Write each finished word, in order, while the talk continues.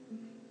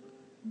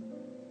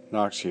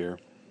Knox here.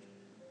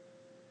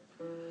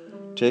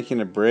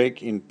 Taking a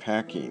break in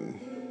packing.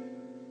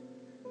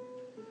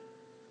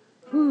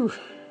 Whew,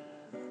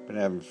 been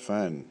having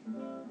fun.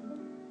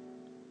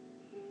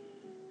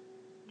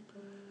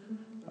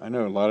 I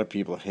know a lot of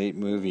people hate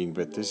moving,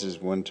 but this is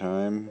one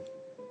time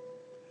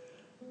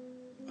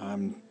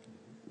I'm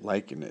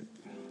liking it.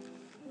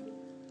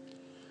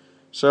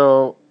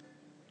 So,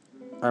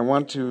 I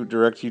want to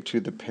direct you to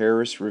the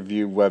Paris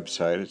Review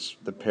website. It's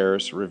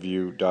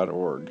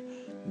theparisreview.org.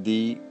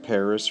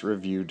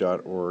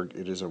 Theparisreview.org.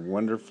 It is a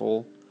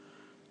wonderful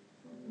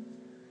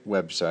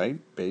website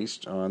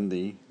based on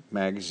the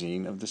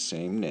magazine of the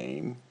same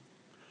name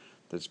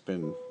that's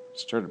been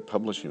started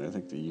publishing, I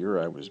think, the year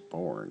I was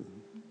born.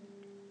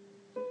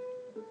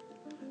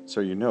 So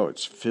you know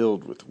it's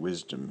filled with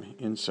wisdom,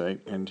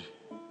 insight, and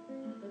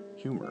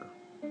humor.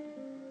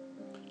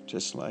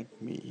 Just like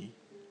me.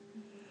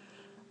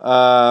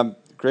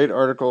 Great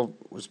article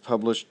was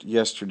published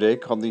yesterday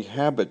called The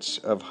Habits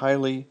of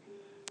Highly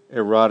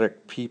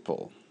Erotic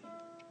People.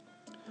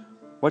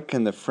 What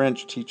can the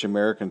French teach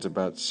Americans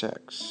about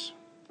sex?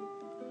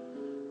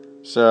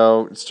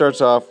 So it starts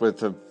off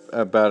with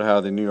about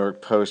how the New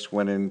York Post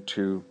went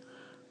into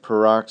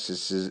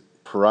paroxysms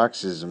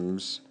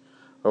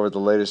over the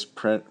latest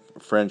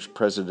French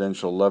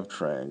presidential love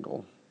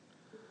triangle.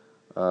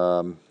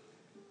 There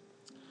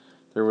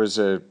was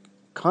a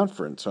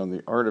conference on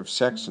the art of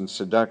sex and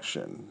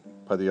seduction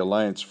by the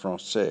Alliance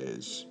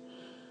Française.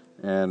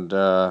 And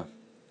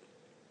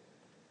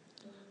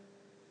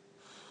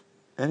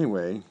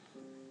anyway,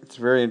 it's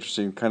very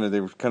interesting.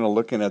 They were kind of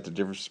looking at the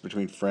difference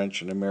between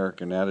French and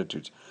American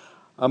attitudes.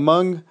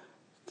 Among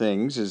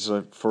things is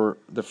for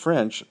the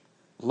French,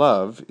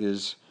 love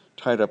is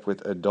tied up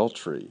with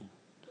adultery.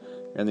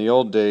 In the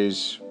old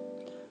days,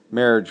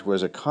 marriage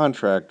was a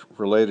contract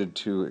related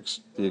to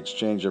the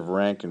exchange of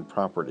rank and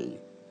property,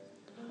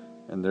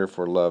 and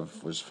therefore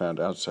love was found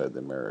outside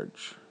the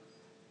marriage.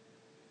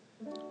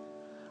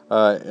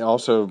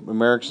 Also,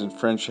 Americans and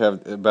French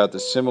have about the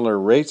similar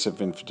rates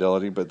of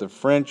infidelity, but the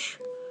French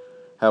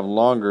have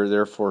longer,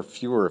 therefore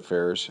fewer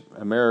affairs.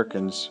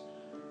 Americans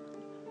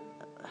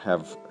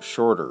have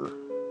shorter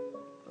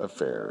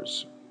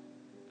affairs.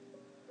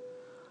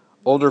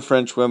 Older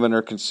French women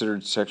are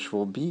considered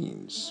sexual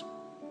beings.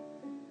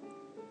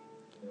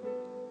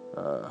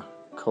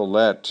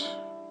 Colette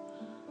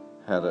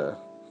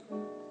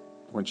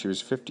when she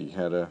was 50,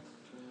 had an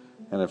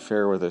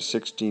affair with a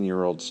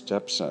 16-year-old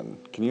stepson.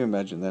 Can you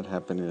imagine that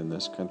happening in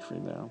this country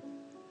now?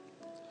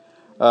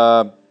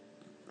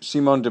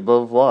 Simone de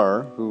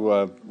Beauvoir, who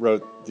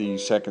wrote The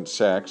Second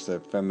Sex, the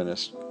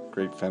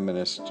great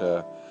feminist, one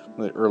of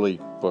the early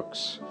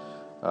books,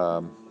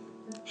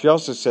 she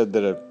also said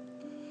that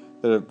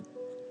a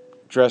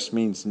dress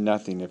means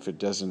nothing if it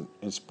doesn't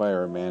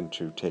inspire a man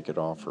to take it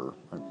off her.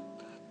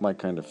 My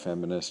kind of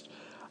feminist.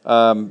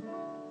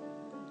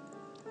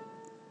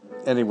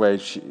 Anyway,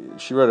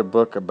 she wrote a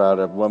book about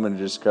a woman who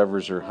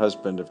discovers her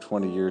husband of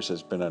 20 years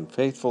has been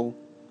unfaithful.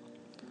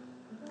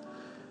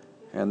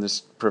 And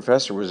this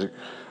professor was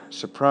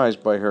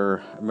surprised by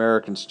her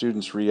American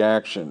students'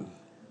 reaction.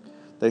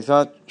 They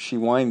thought she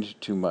whined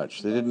too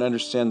much. They didn't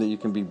understand that you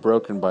can be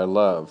broken by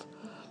love.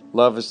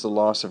 Love is the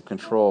loss of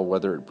control,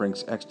 whether it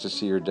brings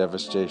ecstasy or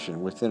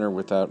devastation, within or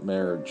without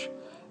marriage.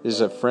 It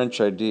is a French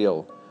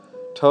ideal.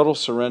 Total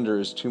surrender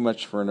is too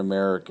much for an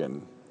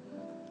American.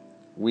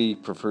 We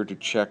prefer to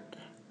check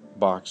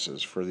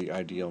boxes for the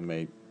ideal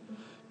mate.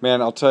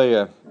 Man, I'll tell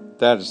you,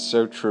 that is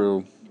so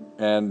true.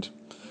 And,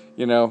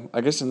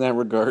 I guess in that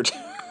regard,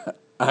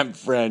 I'm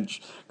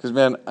French. Because,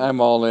 man, I'm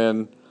all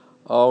in.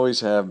 Always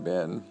have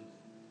been.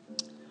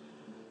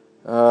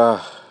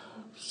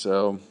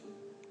 So...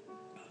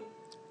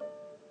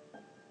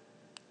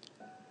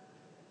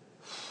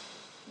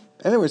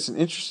 Anyway, it's an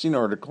interesting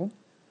article.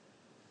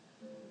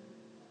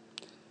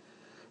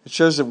 It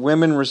shows that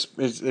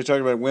they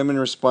talk about women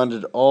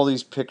responded to all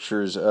these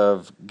pictures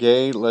of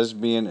gay,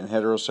 lesbian, and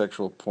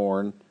heterosexual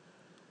porn.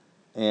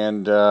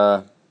 And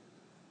the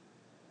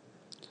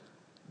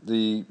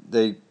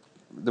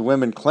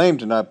women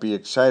claimed to not be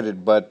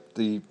excited, but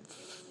the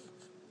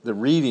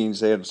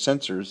readings, they had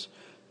censors,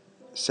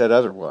 said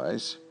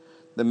otherwise.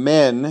 The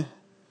men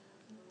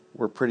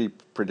were pretty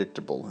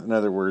predictable. In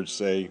other words,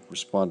 they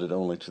responded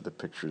only to the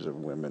pictures of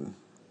women.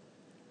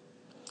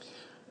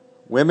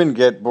 Women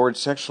get bored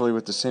sexually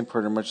with the same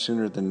partner much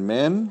sooner than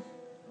men.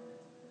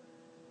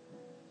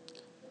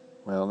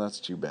 Well,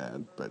 that's too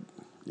bad, but,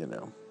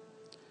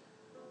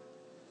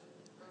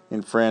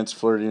 In France,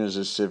 flirting is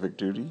a civic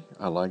duty.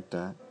 I like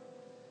that.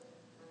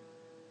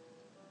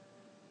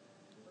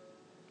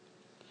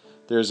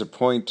 There's a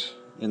point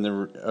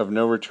of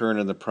no return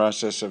in the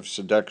process of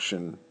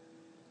seduction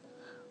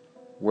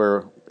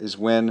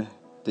when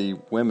the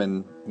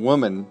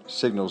woman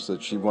signals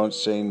that she won't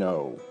say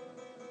no.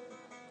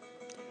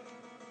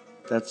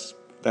 That's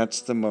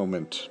the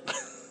moment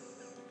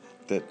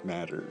that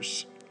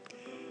matters.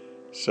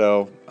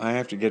 So I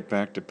have to get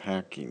back to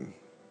packing.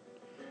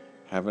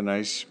 Have a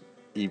nice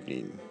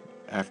evening,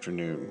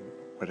 afternoon,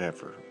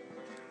 whatever.